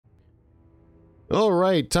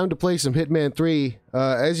Alright, time to play some Hitman 3.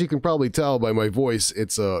 As you can probably tell by my voice,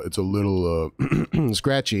 it's a little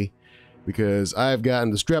scratchy because I've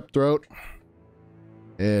gotten the strep throat.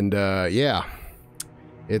 And yeah,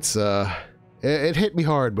 it's it hit me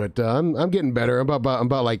hard, but I'm getting better. I'm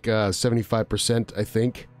about like 75%, I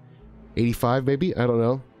think. 85 maybe, I don't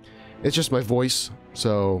know. It's just my voice.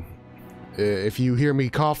 So if you hear me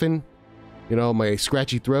coughing, you know, my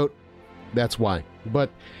scratchy throat, that's why.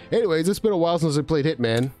 But anyways, it's been a while since I played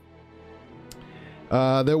Hitman.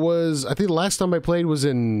 There was, I think the last time I played was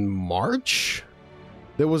in March.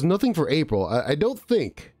 There was nothing for April. I don't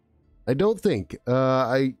think.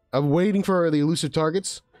 I'm waiting for the elusive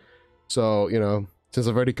targets. So, you know, since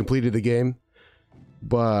I've already completed the game.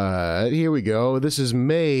 But here we go. This is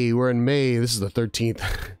May. We're in May. This is the 13th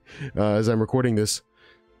as I'm recording this.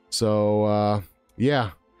 So,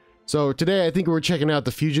 yeah. So today I think we're checking out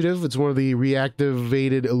the Fugitive. It's one of the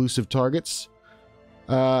reactivated elusive targets.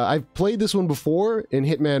 I've played this one before in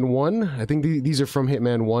Hitman 1. I think these are from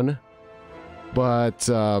Hitman 1. But,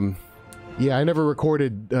 yeah, I never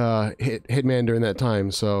recorded Hitman during that time,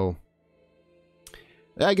 so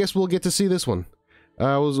I guess we'll get to see this one.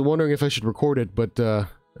 I was wondering if I should record it, but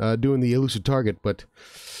doing the elusive target, but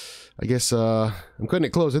I guess I'm cutting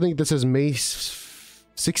it close. I think this says May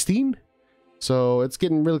 16? So it's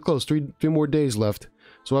getting really close. Three more days left.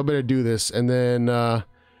 So I better do this. And then,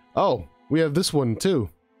 oh, we have this one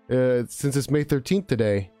too. Since it's May 13th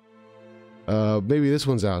today, maybe this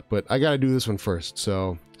one's out, but I gotta do this one first.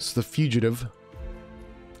 So it's the Fugitive.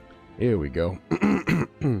 Here we go.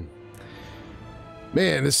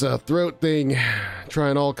 Man, this throat thing,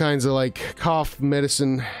 trying all kinds of like cough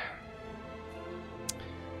medicine.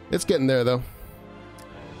 It's getting there though.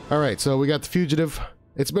 All right, so we got the Fugitive.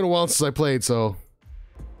 It's been a while since I played, so...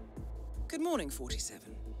 Good morning,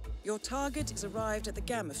 47. Your target has arrived at the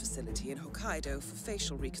Gamma facility in Hokkaido for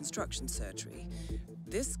facial reconstruction surgery.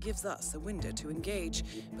 This gives us a window to engage,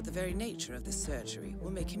 but the very nature of this surgery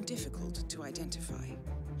will make him difficult to identify.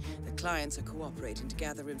 The clients are cooperating to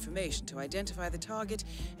gather information to identify the target,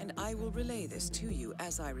 and I will relay this to you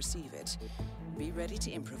as I receive it. Be ready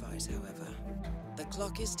to improvise, however. The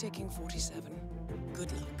clock is ticking, 47.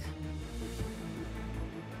 Good luck.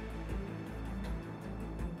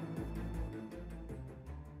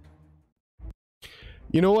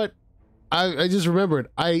 You know what? I just remembered.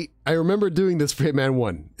 I remember doing this for Hitman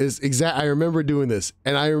 1. I remember doing this,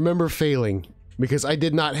 and I remember failing because I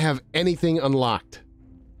did not have anything unlocked.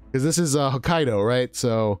 Because this is Hokkaido, right?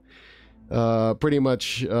 So pretty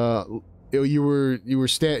much you were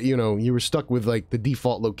stuck with like the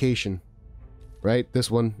default location, right?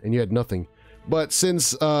 This one, and you had nothing. But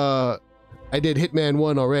since I did Hitman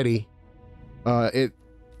 1 already,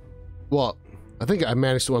 well, I think I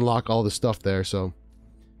managed to unlock all the stuff there, so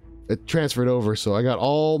it transferred over, so I got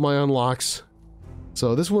all my unlocks.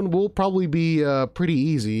 So this one will probably be pretty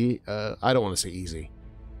easy. I don't want to say easy,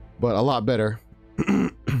 but a lot better.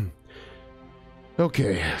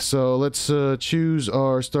 Okay, so let's choose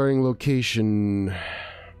our starting location.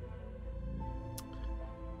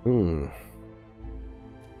 I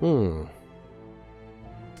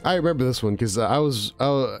remember this one because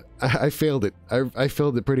I failed it. I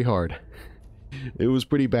failed it pretty hard. It was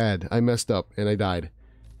pretty bad. I messed up and I died.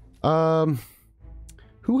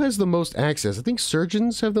 Who has the most access? I think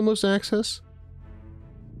surgeons have the most access.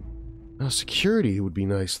 Security would be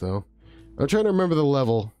nice though. I'm trying to remember the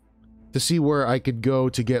level to see where I could go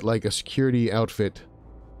to get like a security outfit,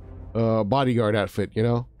 bodyguard outfit, you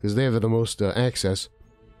know, because they have the most access.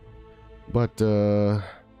 But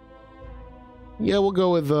yeah, we'll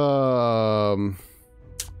go with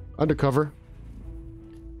undercover.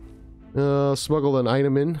 Smuggle an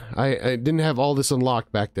item in. I didn't have all this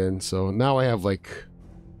unlocked back then, so now I have like,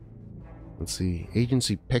 let's see,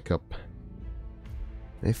 agency pickup.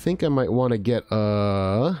 I think I might want to get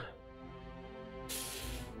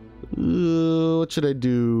what should I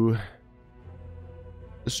do?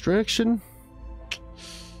 Distraction?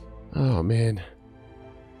 Oh man,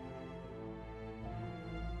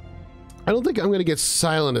 I don't think I'm gonna get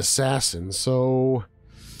silent assassin, so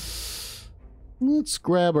let's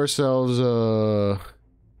grab ourselves,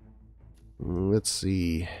 let's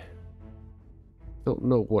see. Don't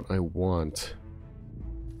know what I want.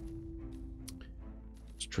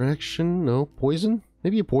 Distraction? No. Poison?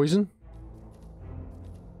 Maybe a poison?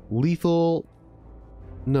 Lethal?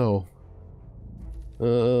 No.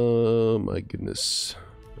 My goodness.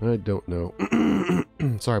 I don't know.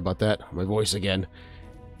 Sorry about that. My voice again.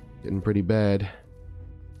 Getting pretty bad.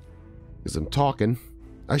 Because I'm talking.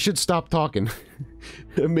 I should stop talking.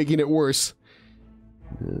 I'm making it worse.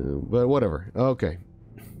 But whatever. Okay.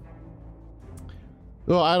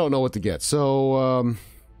 Well, I don't know what to get. So,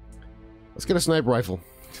 let's get a sniper rifle.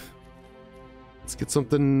 Let's get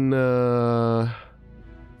something,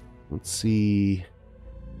 let's see.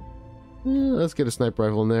 Let's get a sniper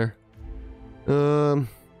rifle in there.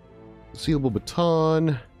 Sealable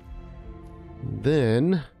baton.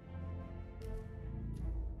 Then...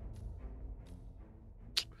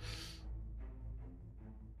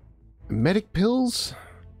 medic pills?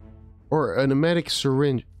 Or an emetic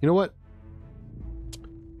syringe. You know what?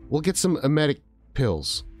 We'll get some emetic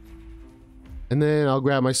pills. And then I'll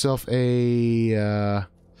grab myself a...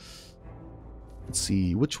 let's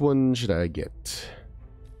see, which one should I get?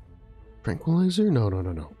 Tranquilizer?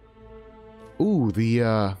 No. Ooh,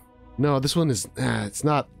 the, no, this one is... it's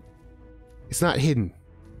not hidden.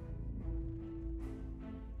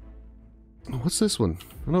 What's this one?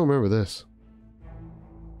 I don't remember this.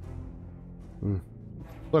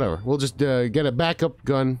 Whatever. We'll just get a backup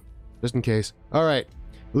gun, just in case. Alright.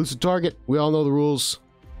 Elusive target. We all know the rules.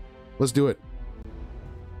 Let's do it.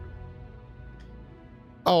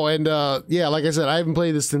 Oh, and yeah, like I said, I haven't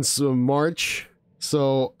played this since March,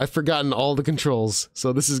 so I've forgotten all the controls.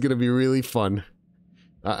 So this is going to be really fun.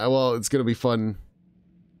 Well, it's going to be fun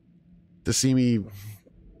to see me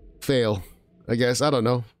fail, I guess. I don't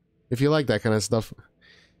know. If you like that kind of stuff.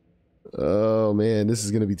 Oh, man, this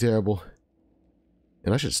is going to be terrible.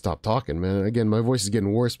 And I should stop talking, man. Again, my voice is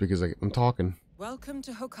getting worse because I'm talking. Welcome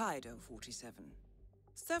to Hokkaido, 47.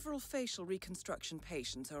 Several facial reconstruction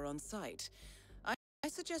patients are on site. I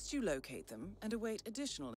suggest you locate them and await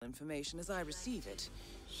additional information as I receive it.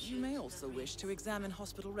 You may also wish to examine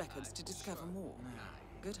hospital records to discover more.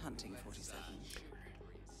 Good hunting, 47.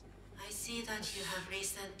 I see that you have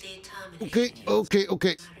recently terminated.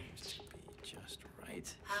 Okay. Just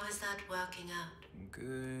right. How is that working out?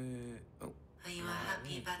 Good. Oh. Are you a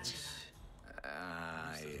happy bachelor?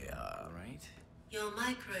 Right. Your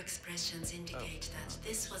micro-expressions indicate that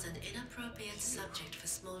this was an inappropriate subject for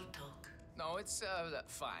small talk. No, it's,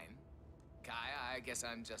 fine. Kai, I guess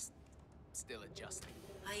I'm just still adjusting.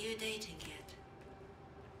 Are you dating yet?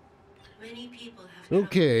 Many people have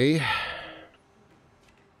Okay.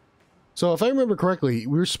 So if I remember correctly,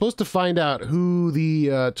 we were supposed to find out who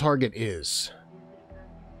the target is.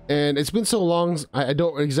 And it's been so long, I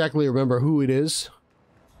don't exactly remember who it is.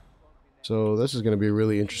 So this is going to be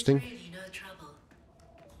really interesting. Really no trouble.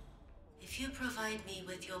 If you provide me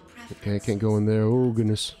with your preference. Okay, I can't go in there. Oh,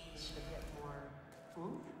 goodness.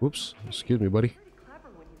 Whoops. Excuse me, buddy. Pretty clever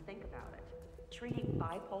when you think about it. Treating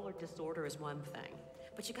bipolar disorder is one thing,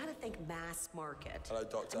 but you gotta think mass market. Hello,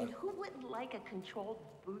 doctor. I mean, who wouldn't like a controlled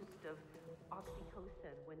boost of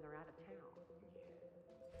oxytocin when they're out of town?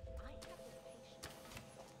 I have this patient.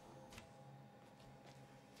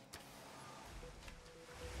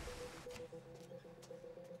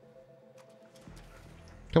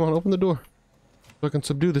 Come on, open the door. So I can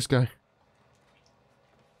subdue this guy.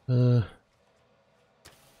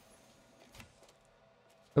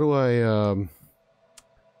 How do I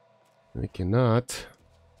cannot.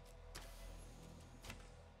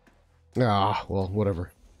 Ah, well,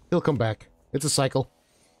 whatever. He'll come back. It's a cycle.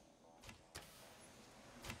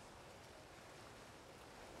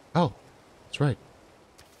 Oh, that's right.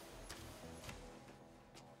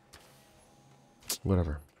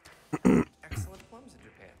 Whatever. Excellent plums in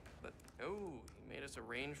Japan, but oh, he made us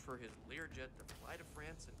arrange for his Learjet to fly to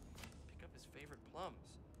France and pick up his favorite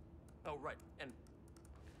plums. Oh, right, and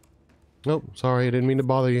Nope, sorry, I didn't mean to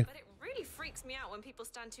bother you. But it really freaks me out when people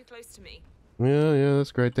stand too close to me. Yeah,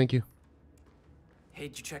 that's great, thank you. hey,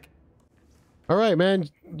 did you check? Alright, man,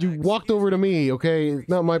 you walked over to me, okay?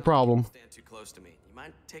 Not my problem. Stand too close to me. You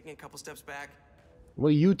mind taking a couple steps back?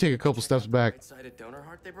 Well, you take a couple steps back. Right-sided donor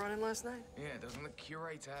heart they brought in last night? Yeah, doesn't the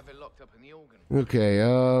curator have it locked up in the organ? Okay, I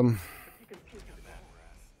always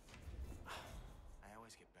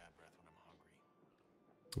get bad breath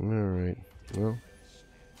when I'm hungry. Alright, well.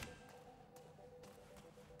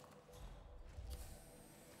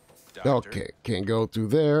 Okay, can't go through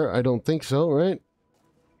there. I don't think so, right?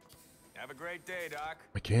 Have a great day, Doc.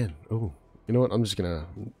 I can. Oh, you know what? I'm just gonna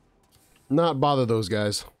not bother those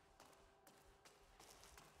guys.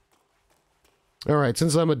 Alright,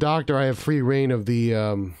 since I'm a doctor, I have free reign of the,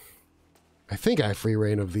 I think I have free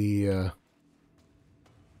reign of the,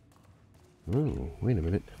 oh, wait a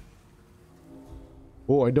minute.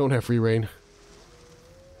 Oh, I don't have free reign.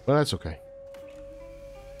 Well, that's okay.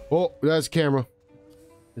 Oh, that's a camera.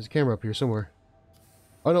 There's a camera up here somewhere.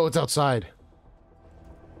 Oh no, it's outside.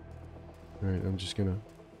 Alright, I'm just gonna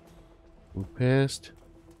move past.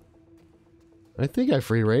 I think I have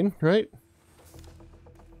free reign, right?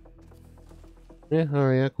 Yeah,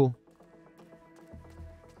 alright, yeah, cool.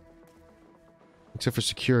 Except for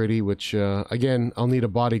security, which, again, I'll need a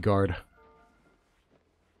bodyguard.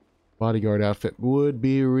 Bodyguard outfit would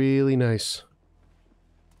be really nice.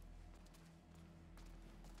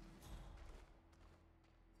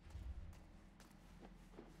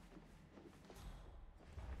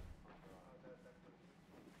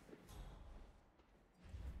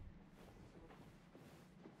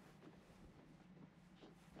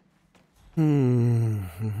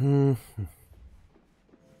 Mm-hmm.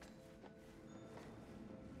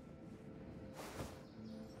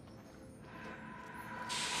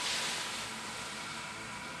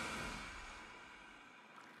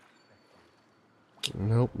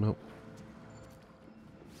 Nope, nope.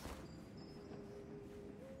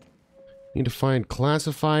 Need to find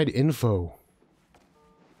classified info.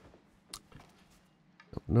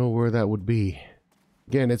 Don't know where that would be.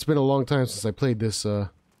 Again, it's been a long time since I played this,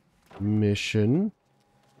 mission.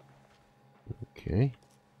 Okay.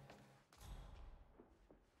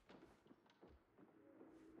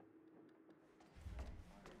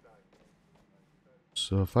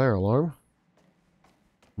 So, a fire alarm.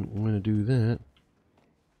 I'm gonna do that.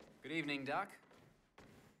 Good evening, Doc.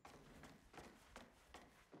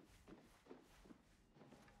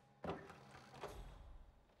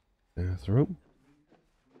 Bathroom.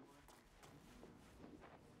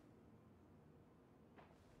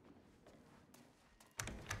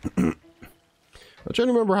 I'm trying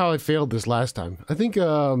to remember how I failed this last time. I think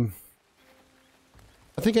I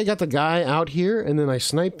got the guy out here and then I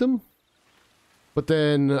sniped him. But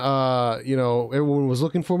then, you know, everyone was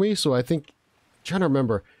looking for me, so I think... I'm trying to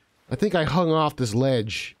remember. I think I hung off this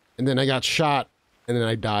ledge, and then I got shot, and then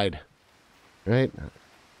I died. Right?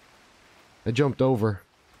 I jumped over.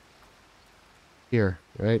 Here,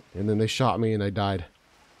 right? And then they shot me, and I died.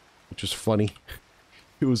 Which was funny.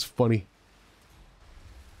 It was funny.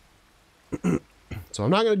 So I'm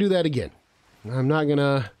not gonna do that again. I'm not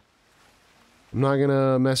gonna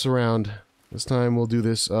mess around. This time we'll do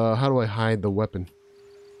this. How do I hide the weapon?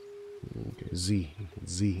 Okay,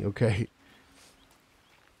 Z, okay.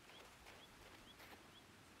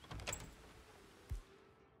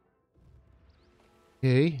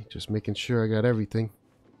 Okay, just making sure I got everything.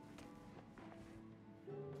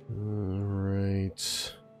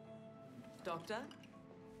 Alright. Doctor?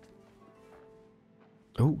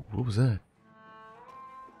 Oh, what was that?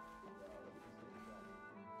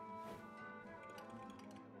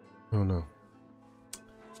 Oh no.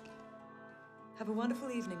 Have a wonderful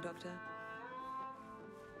evening, Doctor.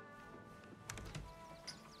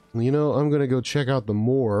 You know, I'm gonna go check out the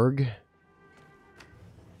morgue.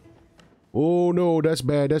 Oh no, that's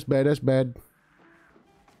bad, that's bad, that's bad.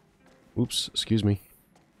 Oops, excuse me.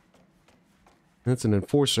 That's an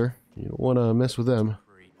enforcer. You don't want to mess with them.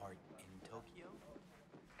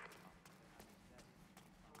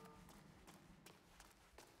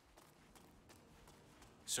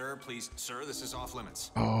 Sir, please, sir, this is off limits.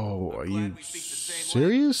 Oh, are you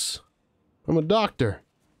serious? I'm a doctor.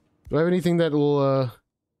 Do I have anything that will,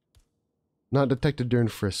 not detected during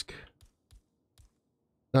frisk?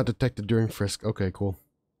 Not detected during frisk. Okay, cool.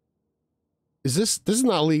 Is this is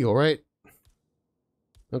not legal, right?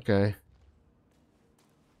 Okay.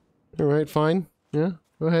 Alright, fine. Yeah,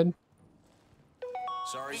 go ahead.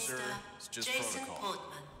 Sorry, sir. It's just Jason protocol.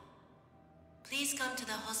 Portman, please come to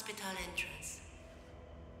the hospital entrance.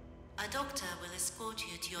 A doctor will escort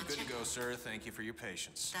you to your Good to checkup. go, sir. Thank you for your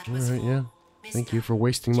patience. That was Alright, for yeah. Thank Mr. you for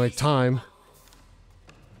wasting my Jason time. Portman.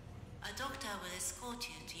 A doctor will escort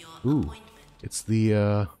you to your Ooh, appointment. it's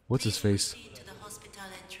the, what's his Please face? proceed to the hospital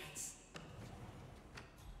entrance.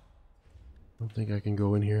 I don't think I can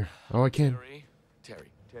go in here. Oh, I can. Terry.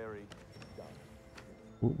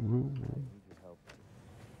 Ooh, ooh, ooh.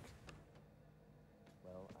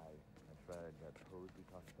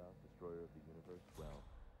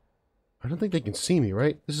 I don't think they can see me,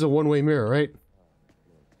 right? This is a one-way mirror, right?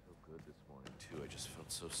 I just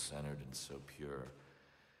felt so centered and so pure.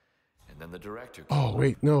 And then the director. Oh,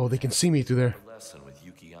 wait, no, they can see me through there. A lesson with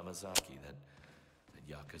Yuki Yamazaki, that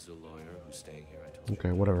Yakuza lawyer who's staying here. I told you.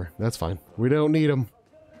 Okay, whatever. That's fine. We don't need them.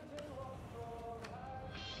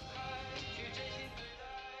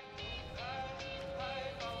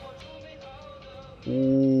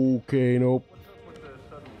 Okay, nope.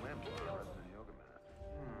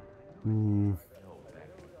 Hmm. No, back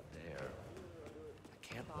there. I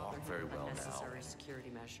can't walk very well now. Unnecessary security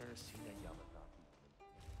measures.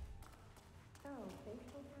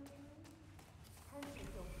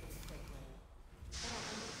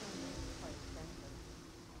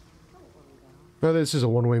 No, this is a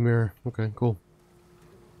one-way mirror. Okay, cool.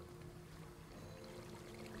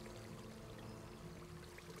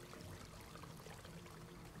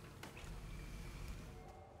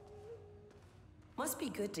 Must be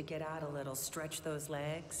good to get out a little, stretch those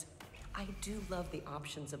legs. I do love the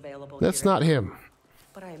options available. That's here. not him.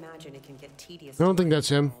 But I imagine it can get tedious. I don't think that's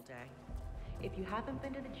him. all day. If you haven't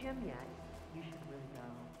been to the gym yet, you should really go.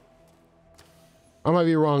 I might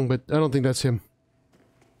be wrong, but I don't think that's him.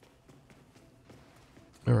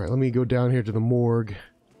 Alright, let me go down here to the morgue.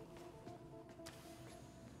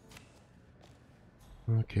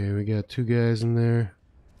 Okay, we got two guys in there.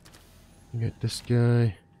 We got this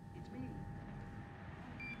guy.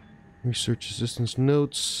 Research assistance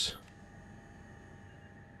notes.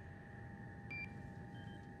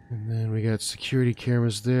 And then we got security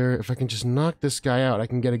cameras there. If I can just knock this guy out, I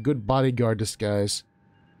can get a good bodyguard disguise.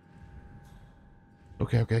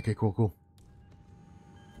 Okay, cool.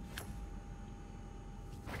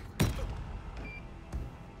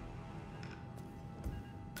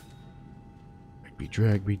 Be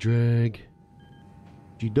drag.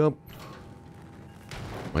 G-dump.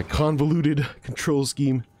 My convoluted control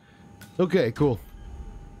scheme. Okay, cool.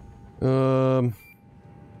 We'll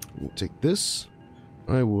take this.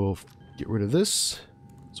 I will get rid of this,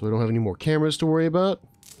 so I don't have any more cameras to worry about.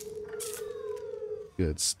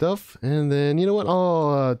 Good stuff. And then, you know what?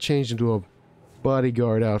 I'll change into a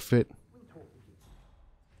bodyguard outfit.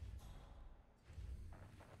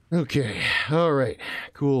 Okay. Alright.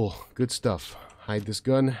 Cool. Good stuff. Hide this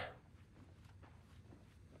gun.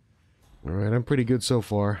 Alright, I'm pretty good so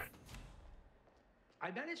far. I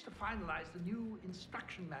managed to finalize the new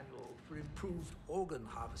instruction manual for improved organ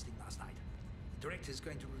harvesting last night. The director's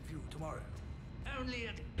going to review tomorrow. Only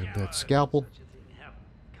at Got that scalpel. Such a thing happen.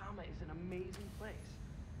 Gamma is an amazing place.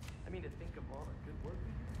 I mean, to think of all the good work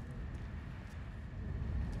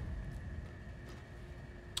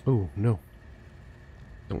we do. Oh, no.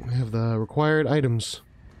 Don't have the required items.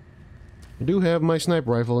 I do have my sniper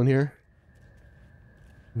rifle in here,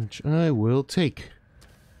 which I will take.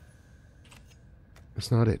 That's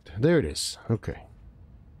not it. There it is. Okay.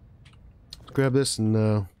 Let's grab this and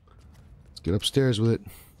let's get upstairs with it.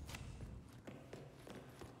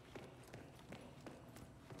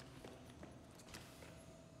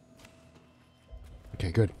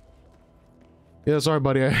 Okay, good. Yeah, sorry,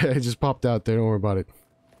 buddy. I just popped out there. Don't worry about it.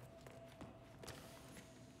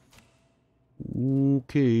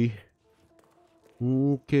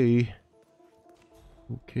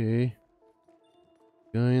 Okay.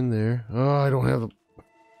 Guy in there. Oh, I don't have a...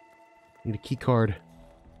 Need a key card.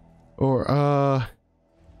 Or,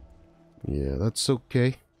 yeah, that's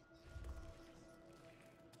okay.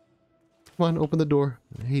 Come on, open the door.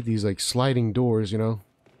 I hate these, like, sliding doors, you know?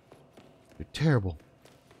 They're terrible.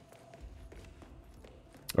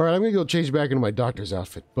 Alright, I'm gonna go change back into my doctor's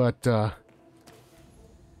outfit, but, yeah,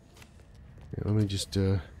 let me just,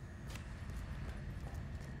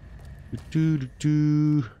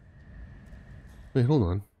 Wait, hold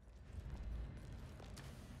on.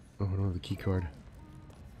 Oh, I don't have the key card.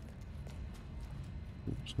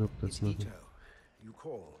 Oops, nope, that's nothing. You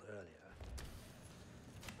called earlier.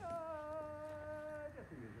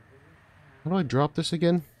 How do I drop this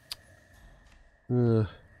again? Whatever.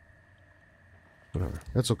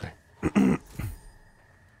 That's okay.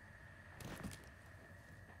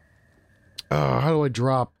 How do I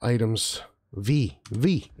drop items? V.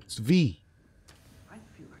 It's V. I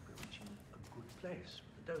feel like we're reaching a good place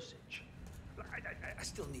with the dosage. I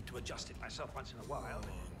still need to adjust it myself once in a while. I'm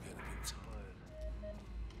getting a bit tired.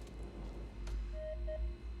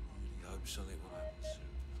 I hope something will happen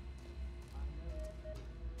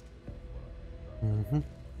soon.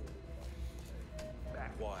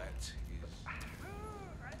 Wyatt is...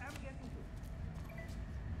 I'm getting to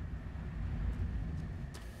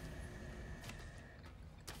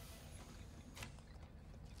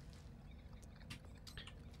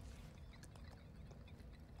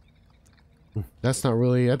it. That's not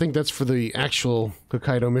really... I think that's for the actual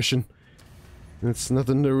Hokkaido mission. It's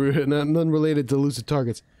nothing nothing related to elusive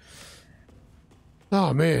targets.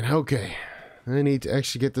 Oh man, okay. I need to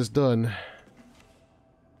actually get this done.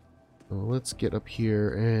 So let's get up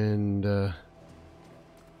here and...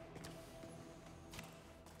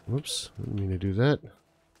 Whoops, I didn't mean to do that.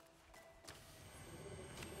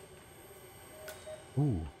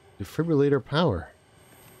 Ooh, defibrillator power.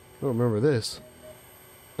 I don't remember this.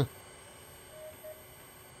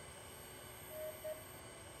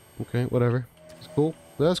 Okay, whatever. It's cool.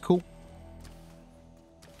 That's cool.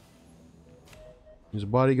 There's a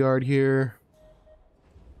bodyguard here.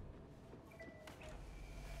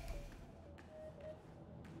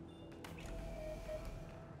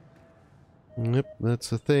 Yep,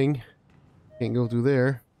 that's the thing. Can't go through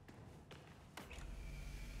there.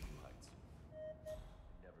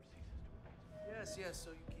 Yes,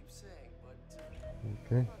 so you keep saying, but...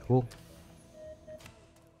 Okay, cool.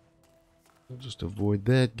 I'll just avoid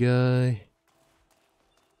that guy.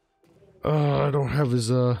 I don't have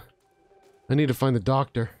his, I need to find the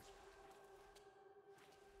doctor.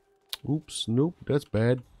 Oops, nope, that's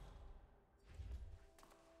bad.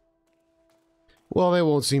 Well, they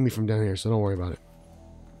won't see me from down here, so don't worry about it.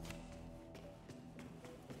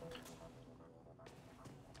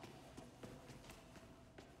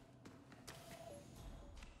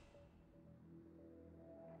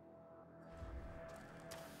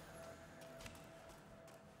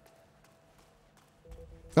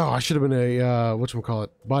 Oh, I should have been a, whatchamacallit,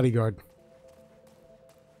 bodyguard.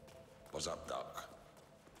 What's up, Doc?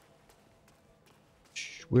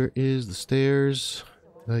 Where is the stairs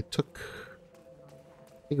that I took?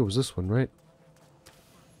 I think it was this one, right?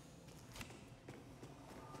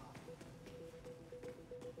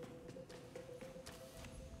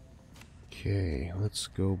 Okay, let's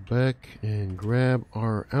go back and grab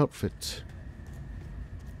our outfit.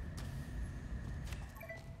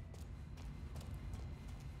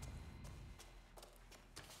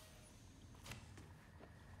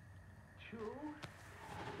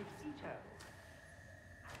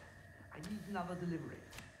 I need another delivery.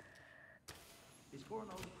 It's for an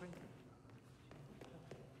old printer.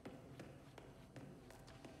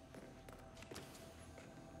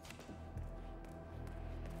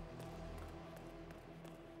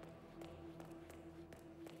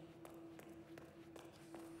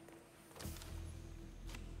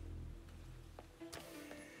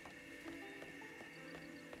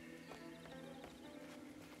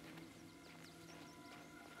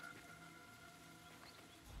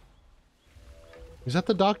 Is that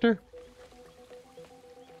the doctor?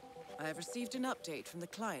 I have received an update from the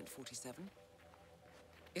client, 47.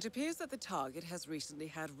 It appears that the target has recently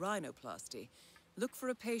had rhinoplasty. Look for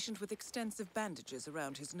a patient with extensive bandages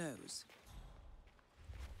around his nose.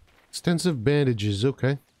 Extensive bandages,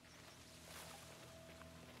 okay.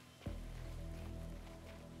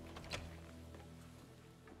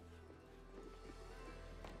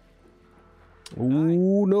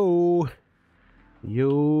 Oh no.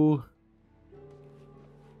 Yo.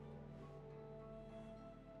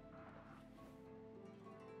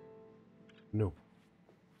 No.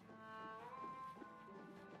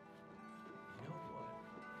 You know what?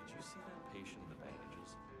 Did you see that patient in the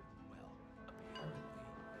bandages? Well, apparently,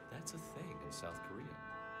 that's a thing in South Korea.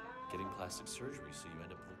 Getting plastic surgery so you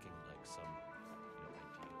end up looking like some, ideal.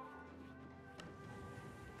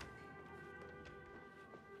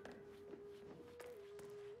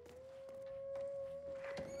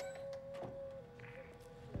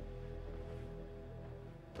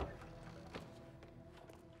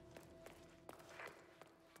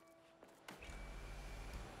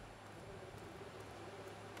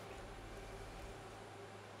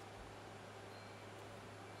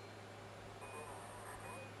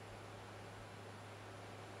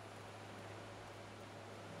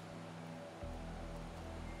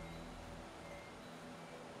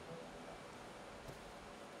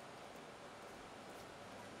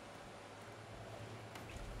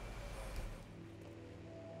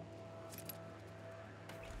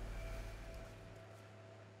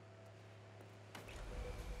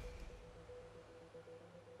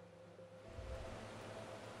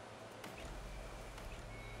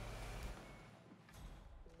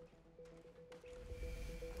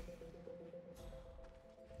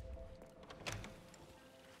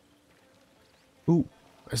 Ooh,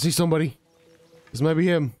 I see somebody. This might be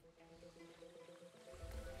him.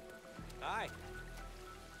 Hi.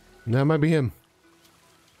 That might be him.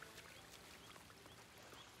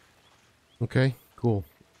 Okay, cool.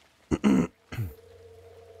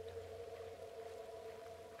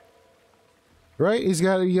 Right? He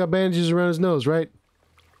got bandages around his nose, right?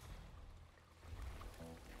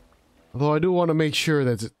 Although I do want to make sure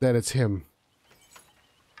that it's him.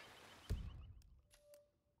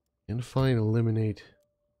 Identify and eliminate.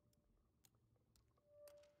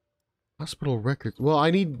 Hospital records. Well,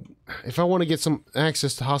 I need... If I want to get some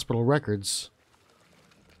access to hospital records...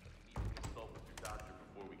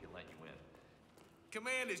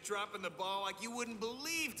 Commander's dropping the ball like you wouldn't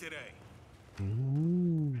believe today.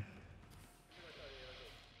 Ooh.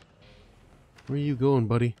 Where you going,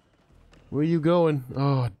 buddy? Where you going?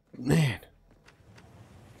 Oh, man.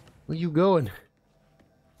 Where you going?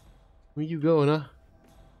 Where you going, huh?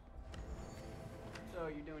 So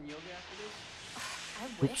you're doing yoga after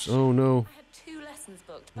this? Oops, oh no. I had 2 lessons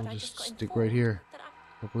booked, but I'll I just got stick right here. that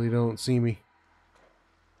Hopefully they don't see me.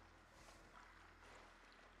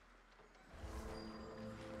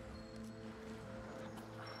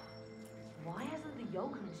 Why hasn't the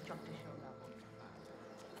yoga instructor shown up?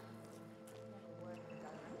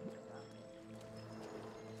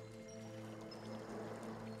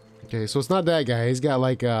 Okay, so it's not that guy. He's got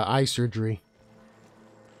like eye surgery.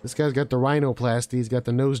 This guy's got the rhinoplasty. He's got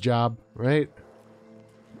the nose job, right?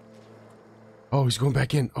 Oh, he's going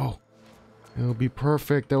back in. Oh, it'll be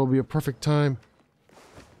perfect. That will be a perfect time.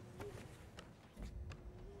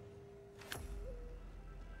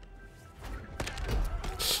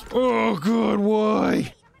 Oh, God,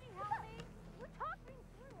 why?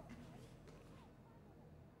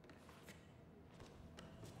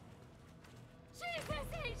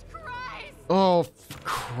 Oh, for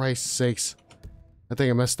Christ's sakes. I think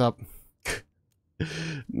I messed up.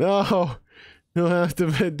 No. You'll have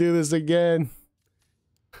to do this again.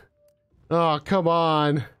 Oh, come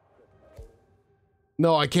on.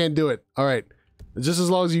 No, I can't do it. Alright. Just as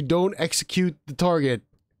long as you don't execute the target,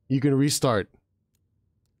 you can restart.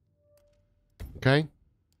 Okay?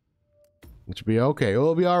 It should be okay.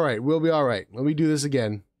 We'll be alright. We'll be alright. Let me do this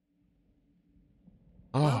again.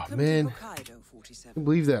 Oh, Welcome man. to Hokkaido, 47. I can't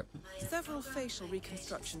believe that. Several facial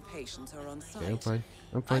reconstruction patients are on site. Okay, I'm fine.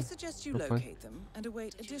 I'm fine. I suggest you I'm fine. locate them and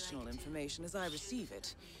await additional information as I receive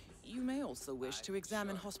it. You may also wish to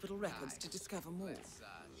examine hospital records to discover more.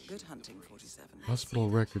 Good hunting, 47. Hospital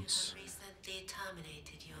records. Recently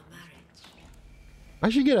terminated your marriage. I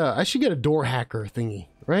should get a door hacker thingy,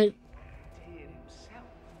 right?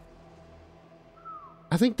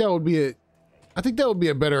 I think that would be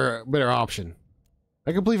a better option.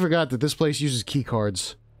 I completely forgot that this place uses key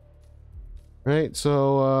cards. Right,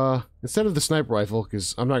 so instead of the sniper rifle,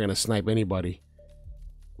 because I'm not gonna snipe anybody,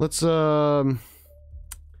 let's grab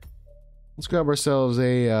ourselves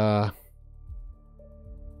a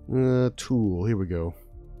tool. Here we go.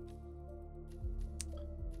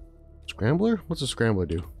 Scrambler? What's a scrambler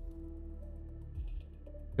do?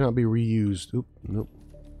 Cannot be reused. Oop, nope.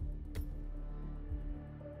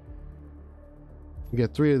 We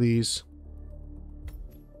got 3 of these.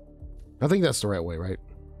 I think that's the right way, right?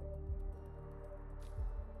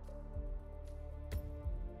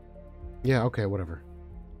 Yeah, okay, whatever.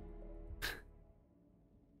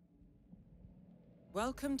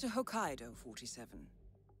 Welcome to Hokkaido, 47.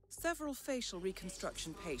 Several facial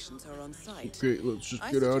reconstruction patients are on site. Okay, let's just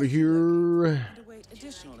I get out of suggest you here. locate and await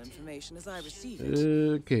additional information as I receive it.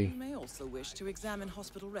 Okay. You may also wish to examine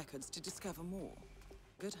hospital records to discover more.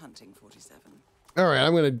 Good hunting, 47. All right,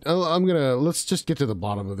 I'm gonna let's just get to the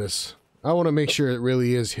bottom of this. I want to make sure it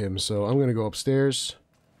really is him, so I'm gonna go upstairs.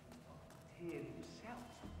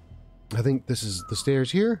 I think this is the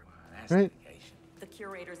stairs here, right? The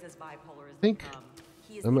curator says bipolar is I think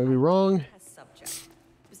he is I might be wrong. test subject.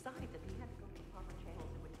 Besides, if he had to go through proper channels,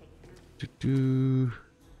 it would take years.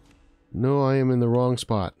 No, I am in the wrong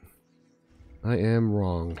spot. I am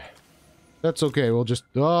wrong. That's okay. We'll just.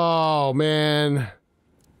 Oh man!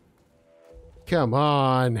 Come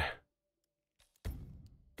on.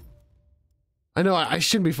 I know I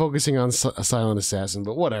shouldn't be focusing on a silent assassin,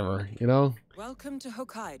 but whatever, you know. Welcome to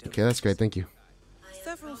Hokkaido. Okay, that's great. Thank you.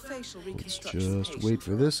 Several facial Let's reconstruction just wait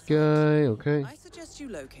for patients this are on guy. site. Okay. I suggest you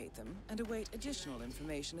locate them and await additional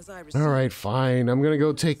information as I receive. All right, fine. I'm gonna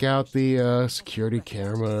go take out the security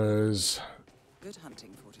cameras. Good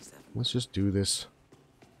hunting, 47. Let's just do this.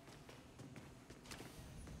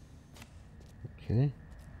 Okay.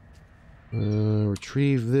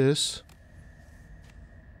 Retrieve this.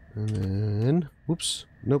 And then... Whoops.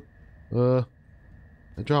 Nope. I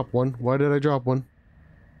dropped one. Why did I drop one?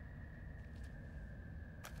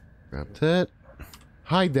 Grab that.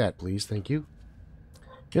 Hide that, please. Thank you.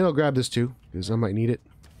 And I'll grab this too, because I might need it.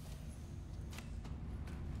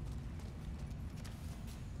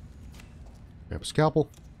 Grab a scalpel.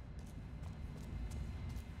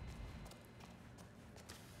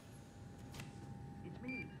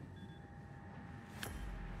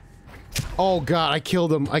 Oh god, I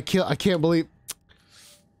killed him. I can't believe.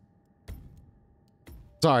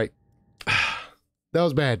 Sorry. That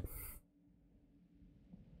was bad.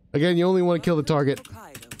 Again, you only want to kill the target.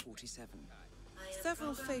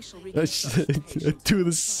 Several facial I threw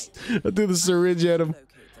the syringe at him.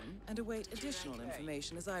 and await additional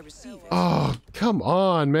information as I receive it. Oh, come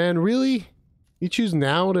on, man. Really? You choose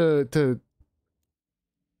now to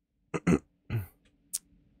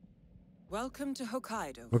Welcome to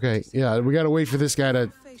Hokkaido. Okay, yeah, we gotta wait for this guy to...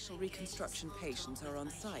 Facial reconstruction patients are on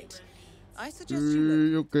site. I suggest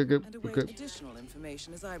you look and await additional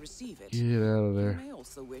information as I receive it. Get out of there. You may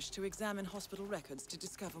also wish to examine hospital records to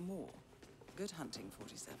discover more. Good hunting,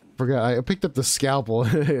 47. Forgot, I picked up the scalpel.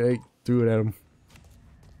 I threw it at him.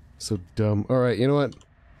 So dumb. Alright, you know what?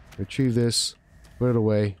 Retrieve this. Put it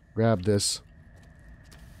away. Grab this.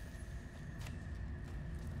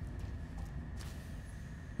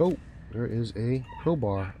 Oh, there is a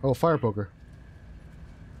crowbar. Oh, fire poker.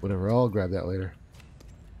 Whatever, I'll grab that later.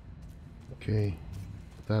 Okay.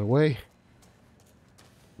 Put that away.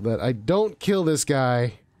 That I don't kill this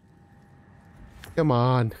guy. Come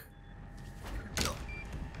on.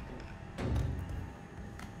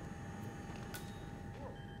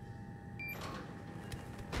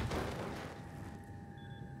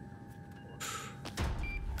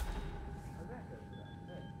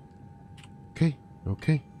 Okay,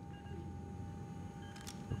 okay.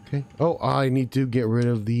 Okay. Oh, I need to get rid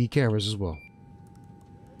of the cameras as well.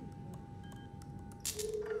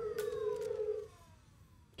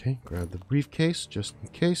 Okay, grab the briefcase just in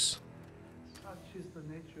case. Such is the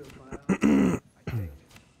nature of my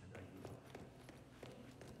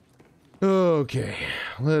Okay,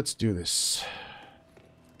 let's do this.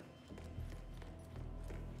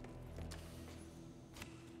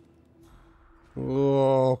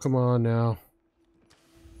 Oh, come on now.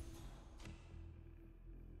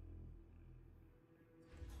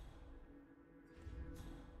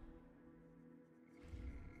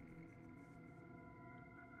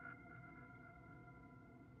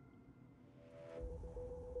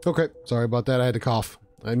 Okay, sorry about that. I had to cough.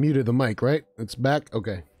 I muted the mic, right? It's back?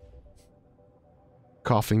 Okay.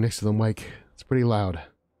 Coughing next to the mic. It's pretty loud.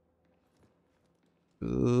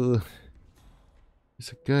 There's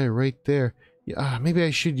a guy right there. Yeah, maybe I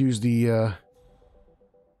should use the,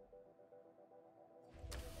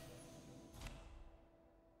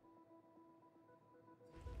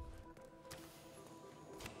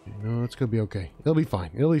 No, it's gonna be okay. It'll be fine.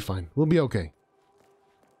 It'll be fine. We'll be okay.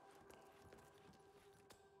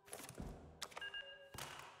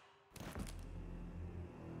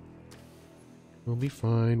 We'll be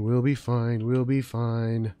fine. We'll be fine. We'll be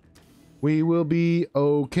fine. We will be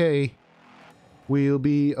okay. We'll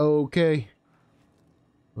be okay.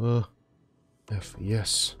 F,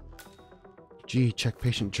 yes. G, check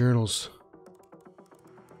patient journals.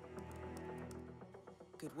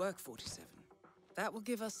 Good work, 47. That will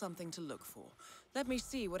give us something to look for. Let me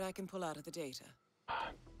see what I can pull out of the data.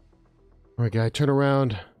 Alright, guy, turn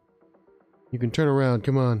around. You can turn around.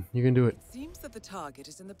 Come on. You can do it. Seems that the target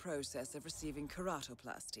is in the process of receiving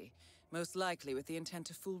keratoplasty, most likely with the intent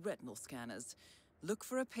to fool retinal scanners. Look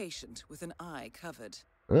for a patient with an eye covered.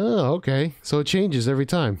 Oh, okay. So it changes every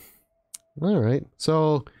time. Alright.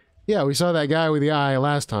 So, yeah, we saw that guy with the eye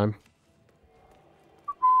last time.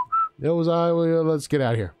 That was eye. Let's get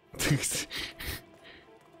out of here.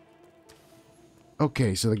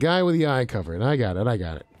 Okay, so the guy with the eye covered. I got it. I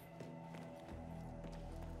got it.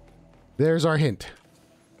 There's our hint.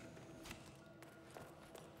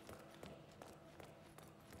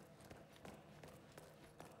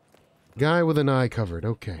 Guy with an eye covered.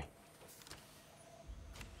 Okay.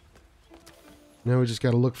 Now we just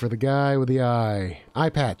gotta look for the guy with the eye. Eye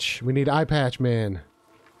patch. We need eye patch, man.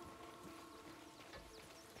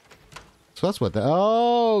 So that's what the...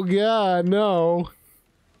 Oh, God, no.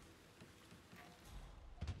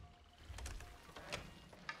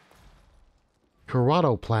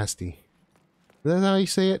 Keratoplasty. Is that how you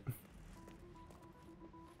say it?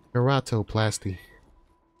 Keratoplasty.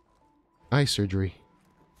 Eye surgery.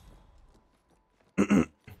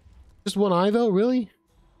 Just one eye, though? Really?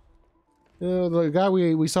 The guy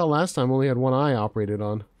we saw last time only had one eye operated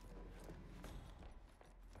on.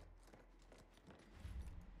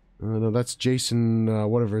 No, that's Jason,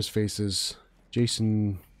 whatever his face is.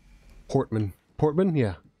 Jason Portman. Portman?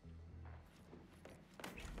 Yeah.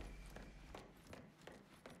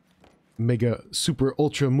 Mega super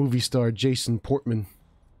ultra movie star Jason Portman.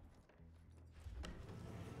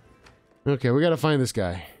 Okay, we gotta find this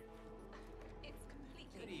guy.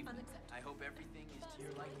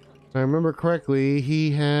 If I remember correctly,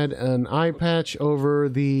 he had an eye patch over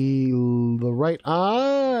the right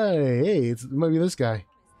eye. Hey, it might be this guy.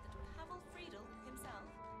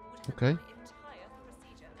 Okay.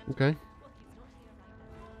 Okay.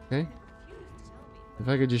 Okay. If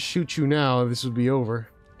I could just shoot you now, this would be over.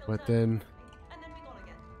 But then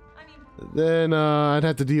I'd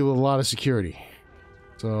have to deal with a lot of security.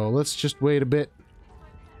 So let's just wait a bit.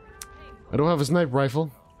 I don't have a sniper rifle.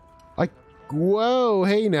 Whoa,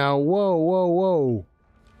 hey now, whoa, whoa, whoa.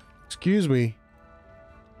 Excuse me.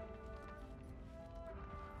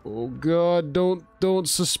 Oh God, don't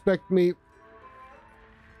suspect me.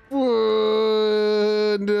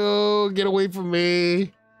 Whoa, no, get away from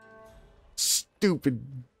me. Stupid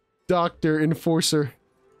doctor enforcer.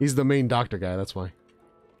 He's the main doctor guy, that's why.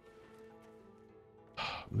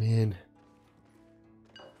 Oh, man.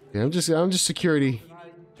 Okay, I'm just security. I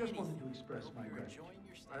just wanted to express my gratitude.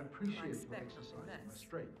 I appreciate your exercising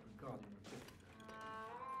restraint regarding the book.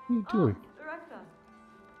 What are you doing? Director.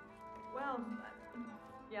 Well,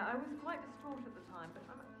 yeah, I was quite distraught at the time, but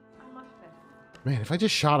I'm much better. Man, if I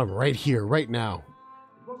just shot him right here, right now,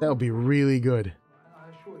 that would be really good.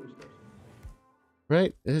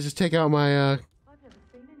 Right? Let's just take out my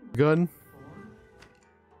gun.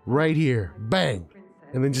 Right here. Bang!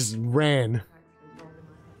 And then just ran.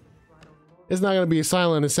 It's not going to be a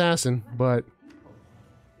silent assassin, but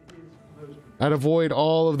I'd avoid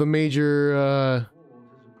all of the major,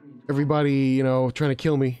 everybody, you know, trying to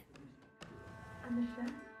kill me.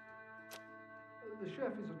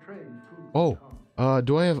 Oh,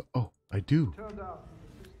 do I have... Oh, I do.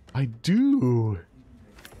 I do.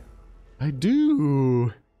 I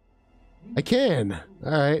do. I can.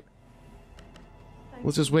 Alright.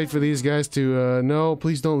 Let's just wait for these guys to, no,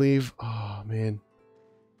 please don't leave. Oh, man.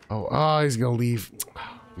 Oh, he's gonna leave.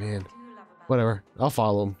 Oh, man. Whatever. I'll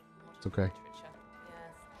follow him. It's okay.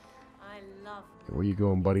 Where you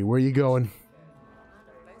going, buddy? Where you going?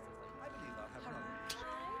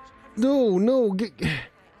 No,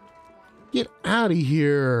 get out of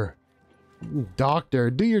here. Doctor,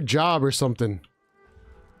 do your job or something.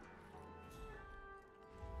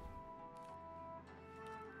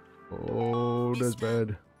 Oh, that's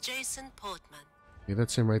bad. Jason Portman. Yeah,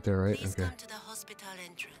 that's him right there, right? Please okay. come to the hospital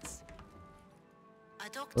entrance. A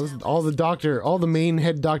doctor All the main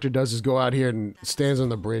head doctor does is go out here and stands on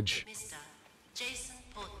the bridge. Mr. Jason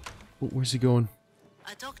Portman. Where's he going?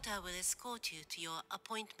 A doctor will escort you to your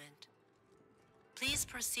appointment. Please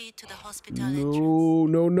proceed to the hospital entrance.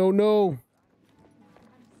 No.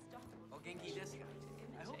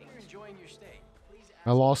 I hope you're enjoying your stay.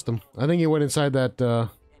 I lost him. I think he went inside that, that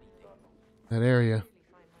area.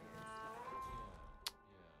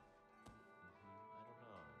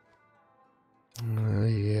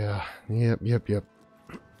 Yeah. Yep.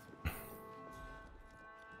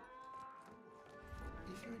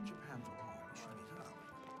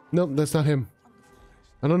 Nope, that's not him.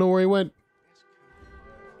 I don't know where he went.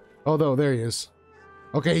 Oh, no, there he is.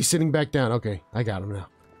 Okay, he's sitting back down. Okay, I got him now.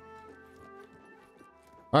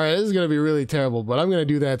 Alright, this is going to be really terrible, but I'm going to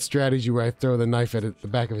do that strategy where I throw the knife at the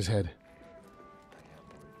back of his head.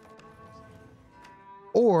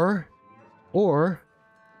 Or,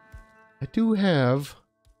 I do have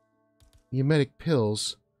the emetic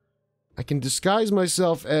pills. I can disguise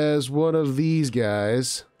myself as one of these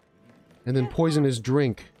guys and then poison his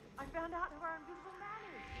drink. I found out who our invisible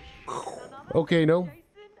man is. Okay, no.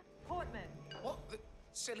 What? The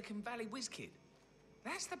Silicon Valley whiz kid?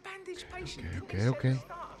 That's the bandage patient. Okay.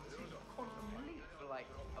 Quantum leap for like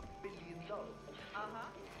 $1 billion.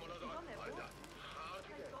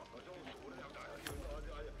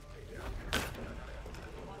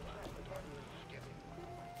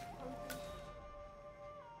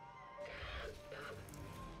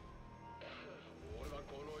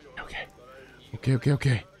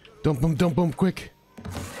 Okay. Dump him, quick.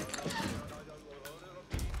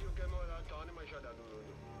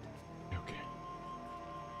 Okay.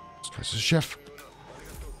 Let's trust the chef.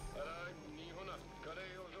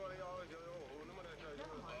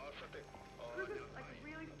 Kruger's like a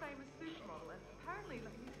really famous supermodel, and apparently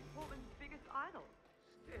like he's Portman's biggest idol.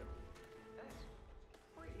 Still, that's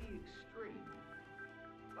pretty extreme.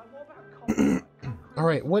 Like, what about coffee? All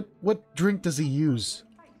right, what drink does he use?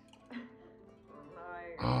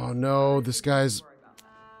 Oh no, this guy's...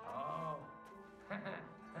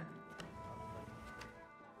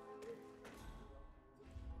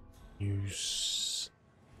 Use...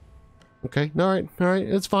 Okay, all right,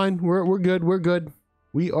 it's fine. We're good.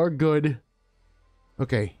 We are good.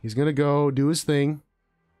 Okay, he's gonna go do his thing.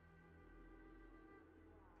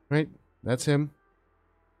 Right, that's him.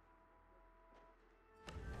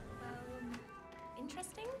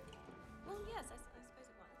 Interesting? Well, yes, I suppose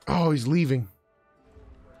it was. Oh, he's leaving.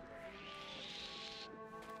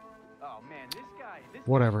 Oh man, this guy.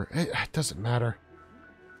 Whatever, it doesn't matter.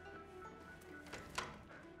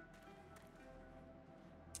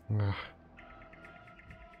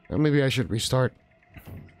 Maybe I should restart.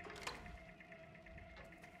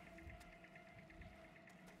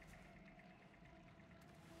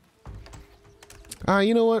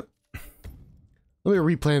 You know what? Let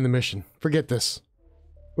me replan the mission. Forget this.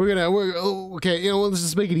 Okay, you know what? Let's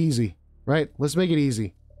just make it easy. Right? Let's make it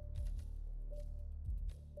easy.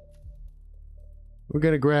 We're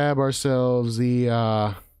gonna grab ourselves the,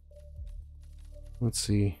 let's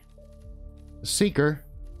see. The Seeker.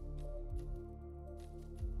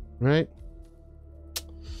 Right?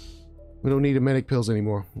 We don't need emetic pills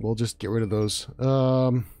anymore. We'll just get rid of those.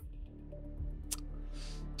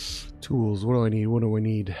 Tools. What do I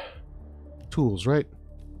need? Tools, right?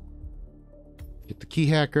 Get the key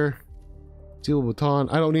hacker. Steel baton.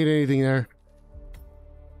 I don't need anything there.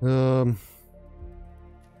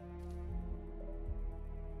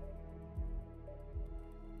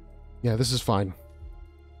 Yeah, this is fine.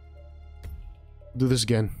 Do this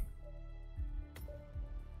again.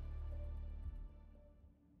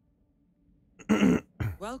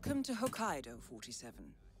 Welcome to Hokkaido, 47.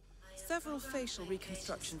 Several facial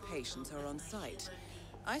reconstruction patients are on site.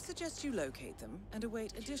 I suggest you locate them and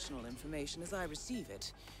await additional information as I receive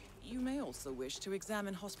it. You may also wish to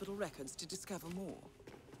examine hospital records to discover more.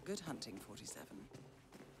 Good hunting, 47.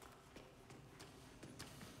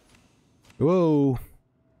 Whoa.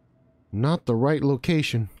 Not the right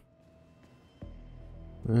location.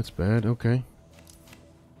 That's bad. Okay.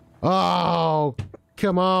 Oh,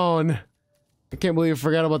 come on. I can't believe I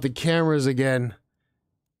forgot about the cameras again.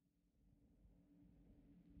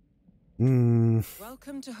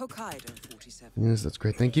 Welcome to Hokkaido, 47. Yes, that's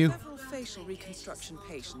great. Thank you. Several facial reconstruction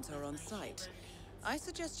patients are on site. I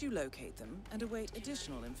suggest you locate them and await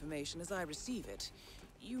additional information as I receive it.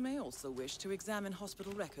 You may also wish to examine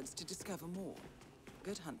hospital records to discover more.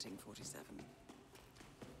 Good hunting, 47.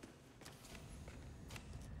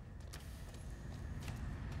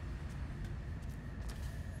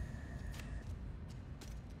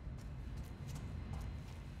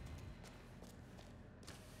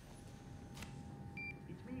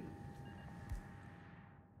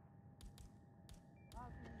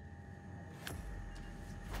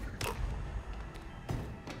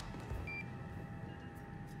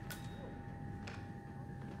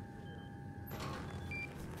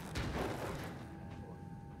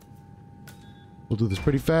 We'll do this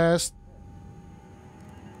pretty fast.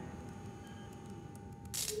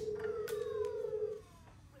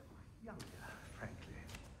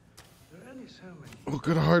 Oh,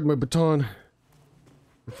 gotta hide my baton.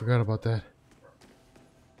 I forgot about that.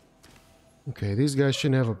 Okay, these guys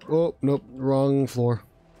shouldn't have a... Oh, nope, wrong floor.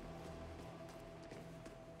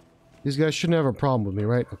 These guys shouldn't have a problem with me,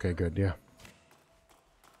 right? Okay, good, yeah.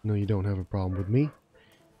 No, you don't have a problem with me.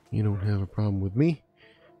 You don't have a problem with me.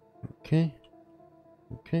 Okay.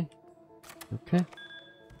 Okay. Okay.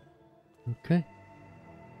 Okay.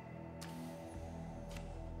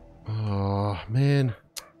 Oh, man.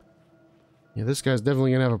 Yeah, this guy's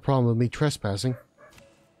definitely gonna have a problem with me trespassing.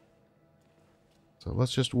 So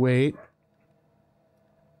let's just wait.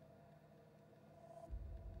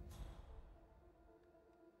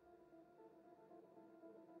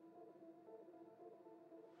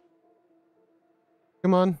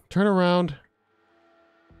 Come on, turn around.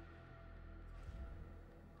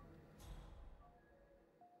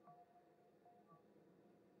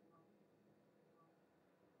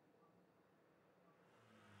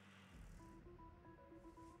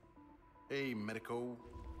 Hey, medico.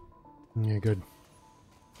 Yeah, good.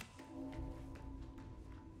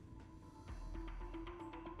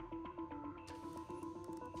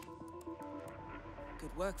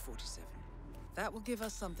 Good work, 47. That will give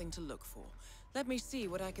us something to look for. Let me see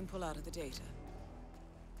what I can pull out of the data.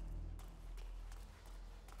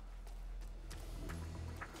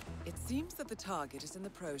 It seems that the target is in the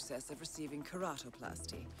process of receiving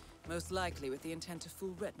keratoplasty, most likely with the intent to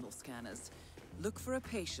fool retinal scanners. Look for a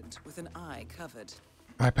patient with an eye covered.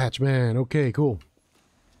 Eye patch man. Okay, cool.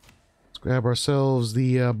 Let's grab ourselves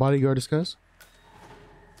the bodyguard disguise.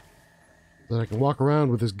 So that I can walk around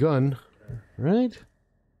with this gun. Right?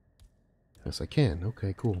 Yes, I can.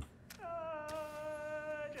 Okay, cool.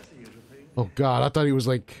 Oh god, I thought he was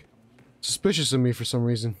like suspicious of me for some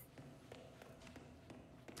reason.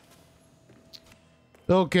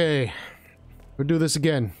 Okay. We'll do this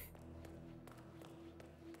again.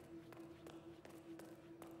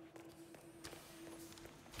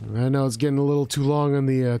 I know it's getting a little too long on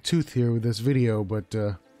the tooth here with this video, but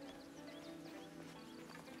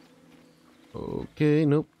okay,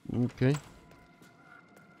 nope, okay.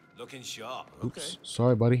 Looking sharp. Oops,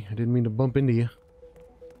 sorry buddy, I didn't mean to bump into you.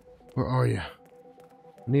 Where are you?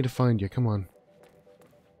 I need to find you, come on.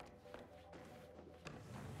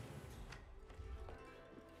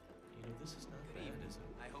 You know, this is not bad, is it?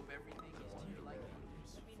 I hope everything is to your liking.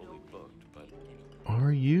 Fully booked, but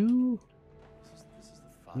Are you? This is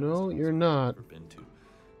the No, you're not. I've ever been to,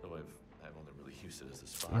 though I've only really used it as a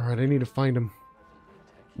spot. Alright, I need to find him.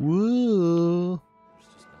 Woo!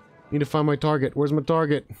 Need to find my target. Where's my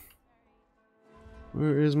target?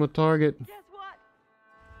 Where is my target? Guess what?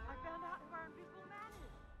 I found out who our invisible man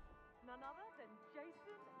is. None other than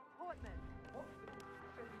Jason Portman.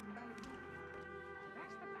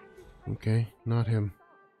 Okay, not him.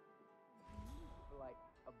 Like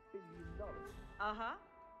 $1 billion. Uh-huh.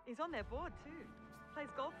 He's on their board, too. Plays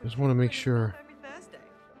golf with Just want to make sure. every Thursday.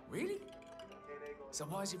 Really? So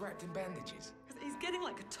why is he wrapped in bandages? Because he's getting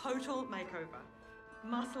like a total makeover.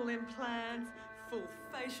 Muscle implants, full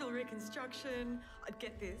facial reconstruction. I'd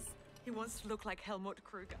get this. He wants to look like Helmut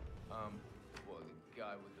Kruger. Well, the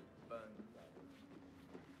guy with the burn.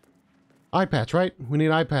 Eye patch, right? We need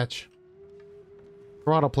eye patch.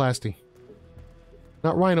 Keratoplasty.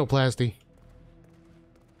 Not rhinoplasty.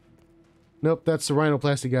 Nope, that's the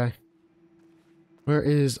rhinoplasty guy. Where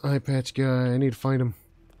is eye patch guy? I need to find him.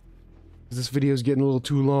 This video is getting a little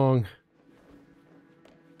too long.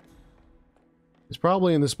 It's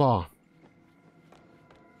probably in the spa.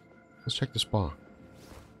 Let's check the spa.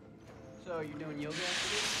 So, you're doing yoga after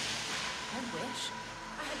this? I wish.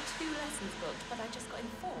 I had 2 lessons booked, but I just got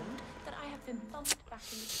informed that I have been bumped back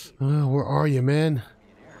in the queue. Oh, where are you, man?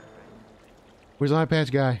 Where's eye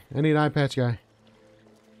patch guy? I need eye patch guy.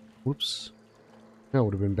 Whoops. That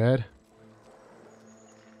would have been bad.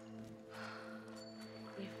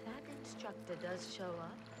 If that instructor does show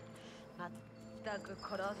up, まったく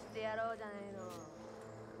殺してやろうじゃないの。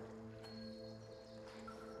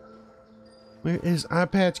 Where is eye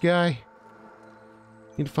patch guy?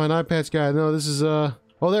 Need to find eye patch guy. No, this is oh,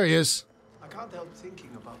 there he is. I can't help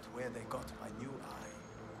thinking about where they got my new eye.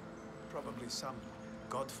 Probably some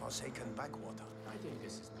godforsaken backwater. I think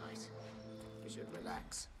this is nice. We should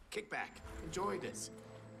relax. Kick back. Enjoy this.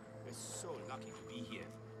 We're so lucky to be here.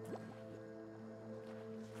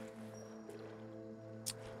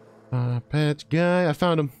 Eye patch guy. I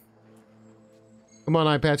found him. Come on,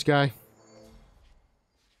 eye patch guy.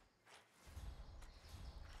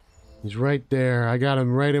 He's right there. I got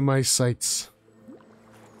him right in my sights.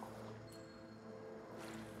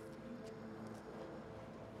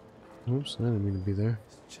 Oops, I didn't mean to be there.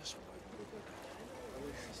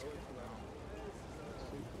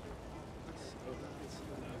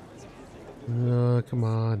 Come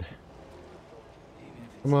on.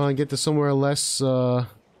 Come on, get to somewhere less, less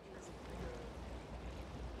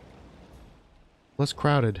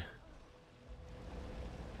crowded.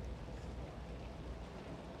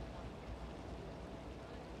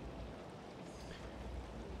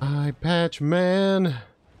 Eye patch man.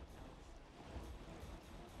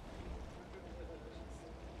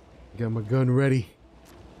 Got my gun ready.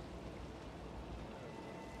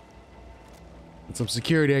 And some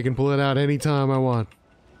security, I can pull it out anytime I want.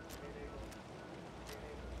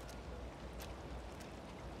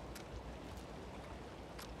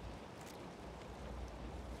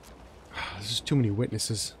 There's just too many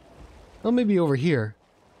witnesses. Well, maybe over here.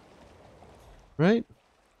 Right?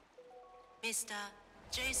 Mr.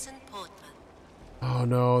 Jason Portman. Oh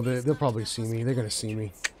no, they'll probably see me. They're gonna see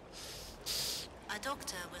me. A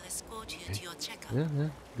doctor will escort you to your checkup. Yeah.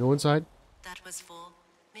 Go inside. That was for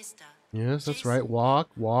Mr. Yes, that's right. Walk.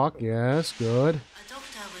 Yes, good. A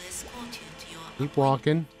doctor will escort you to your Keep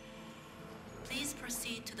walking. Please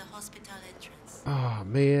proceed to the hospital entrance. Oh,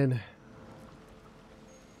 man.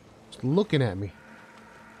 Just looking at me.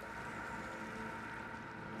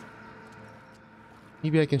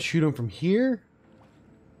 Maybe I can shoot him from here?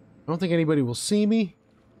 I don't think anybody will see me.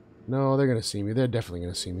 No, they're gonna see me. They're definitely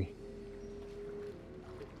gonna see me.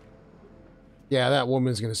 Yeah, that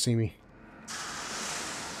woman's gonna see me.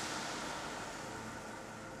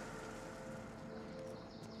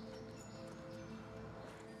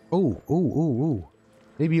 Oh.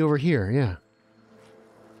 Maybe over here, yeah.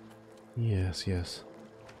 Yes.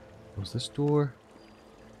 Close this door.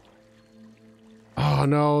 Oh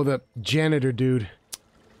no, the janitor dude.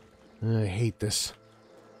 I hate this.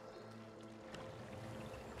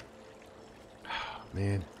 Oh,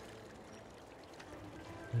 man.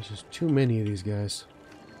 There's just too many of these guys.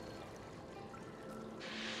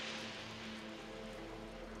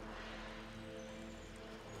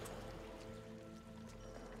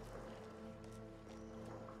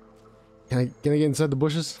 Can I get inside the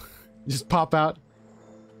bushes? Just pop out.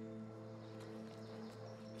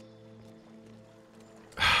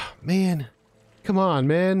 Man. Come on,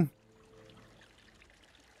 man.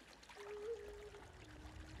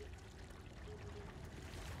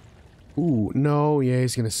 Ooh, no. Yeah,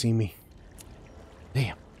 he's gonna see me.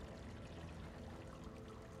 Damn.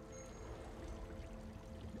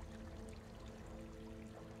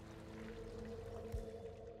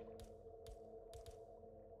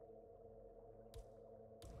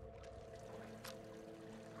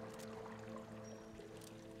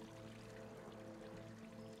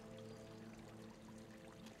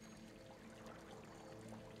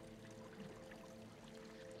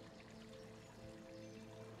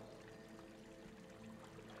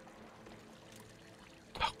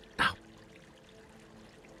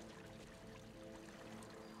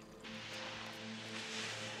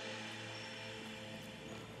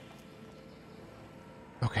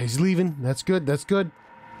 Okay, he's leaving. That's good.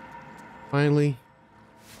 Finally,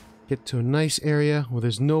 get to a nice area where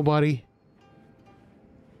there's nobody.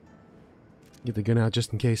 Get the gun out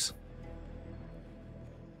just in case.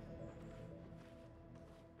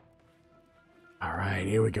 Alright,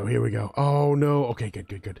 here we go, here we go. Oh no, okay, good,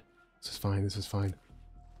 good, good. This is fine, this is fine.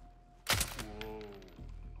 Whoa,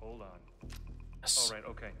 hold on. Yes. All right,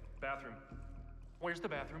 okay. Bathroom. Where's the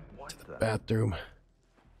bathroom? What the? Bathroom.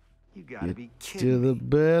 You gotta Get be to kidding the me.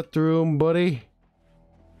 bathroom, buddy.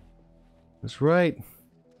 That's right.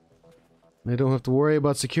 I don't have to worry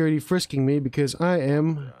about security frisking me because I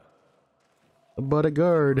am a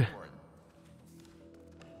bodyguard.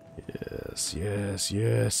 Yes, yes,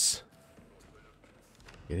 yes.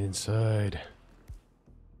 Get inside.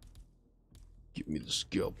 Give me the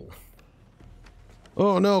scalpel.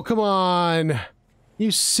 Oh no, come on!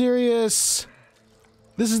 You serious?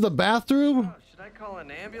 This is the bathroom? Should I call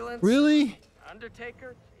an ambulance? Really?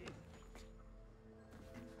 Undertaker? Jeez.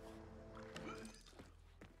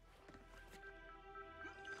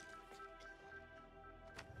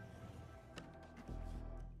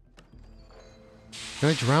 Can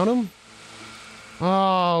I drown him?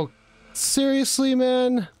 Oh, seriously,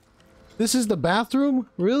 man? This is the bathroom?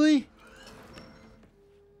 Really?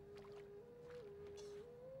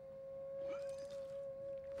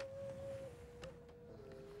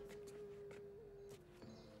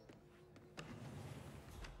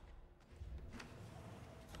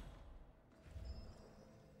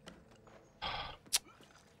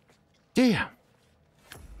 Damn.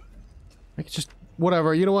 I could just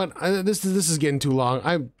whatever. You know what? This is getting too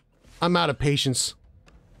long. I'm out of patience.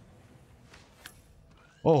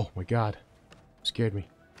 Oh my god. Scared me.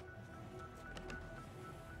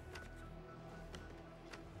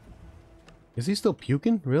 Is he still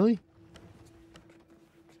puking? Really?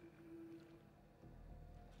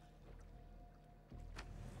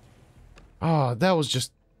 Oh, that was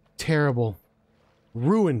just terrible.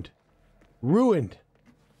 Ruined. Ruined.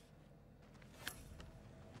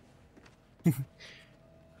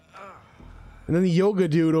 And then the yoga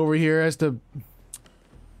dude over here has to...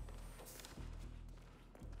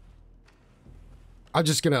 I'm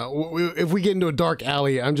just gonna... If we get into a dark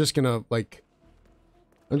alley, I'm just gonna, like...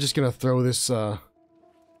 I'm just gonna throw this, Target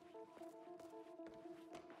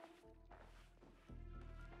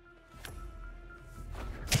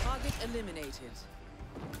eliminated.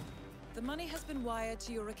 The money has been wired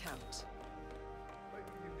to your account. Maybe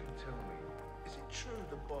you can tell me, is it true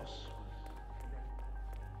the boss was...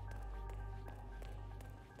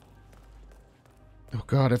 Oh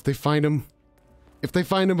god, if they find him... If they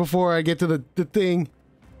find him before I get to the thing...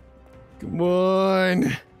 Come on!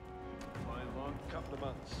 Fine long couple of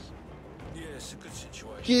months. Yeah, it's a good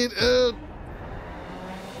situation. Get up!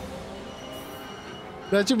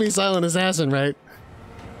 That should be Silent Assassin, right?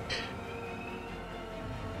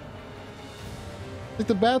 Like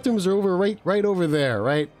the bathrooms are over right over there,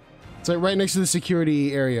 right? It's like right next to the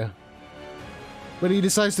security area. But he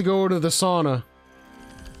decides to go over to the sauna.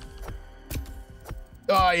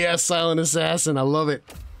 Oh yes, Silent Assassin, I love it.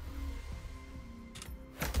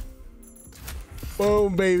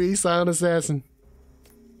 Boom, baby, Silent Assassin.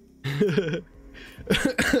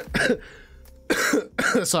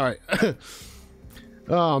 Sorry.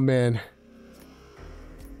 Oh man.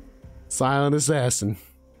 Silent Assassin.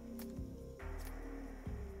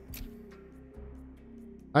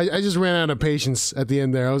 I just ran out of patience at the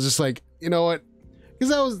end there. I was just like, you know what?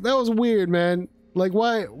 Because that was weird, man. Like,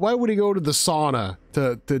 why would he go to the sauna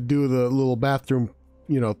to do the little bathroom,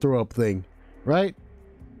 you know, throw up thing, right?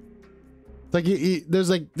 Like there's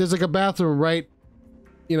like a bathroom right,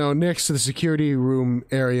 you know, next to the security room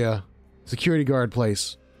area, security guard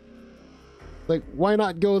place. Like, why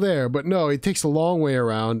not go there? But no, it takes a long way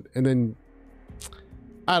around, and then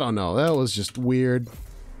I don't know. That was just weird.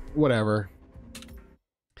 Whatever.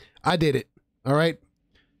 I did it. All right.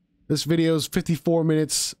 This video is 54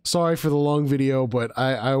 minutes. Sorry for the long video, but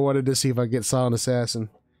I wanted to see if I get Silent Assassin.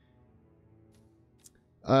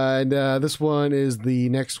 And this one is the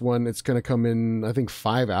next one. It's going to come in, I think,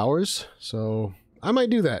 5 hours. So I might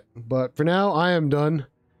do that. But for now, I am done.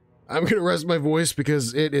 I'm going to rest my voice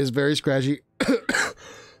because it is very scratchy.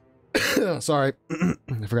 Sorry.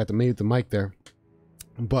 I forgot to mute the mic there.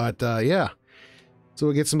 But yeah. So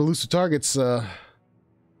we'll get some elusive targets to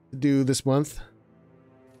do this month.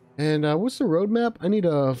 And what's the roadmap? I need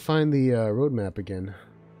to find the roadmap again.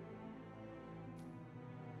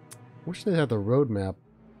 Where should they have the roadmap?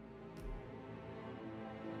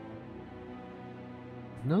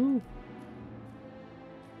 No?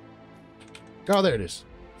 Oh, there it is.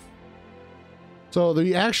 So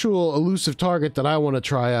the actual elusive target that I want to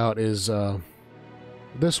try out is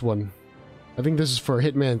this one. I think this is for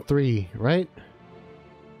Hitman 3, right?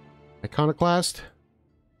 Iconoclast?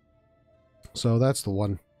 So that's the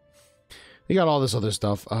one. You got all this other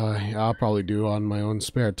stuff I'll probably do on my own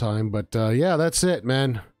spare time, but yeah, that's it,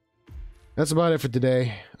 man. That's about it for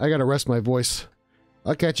today. I gotta rest my voice.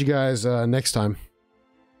 I'll catch you guys next time.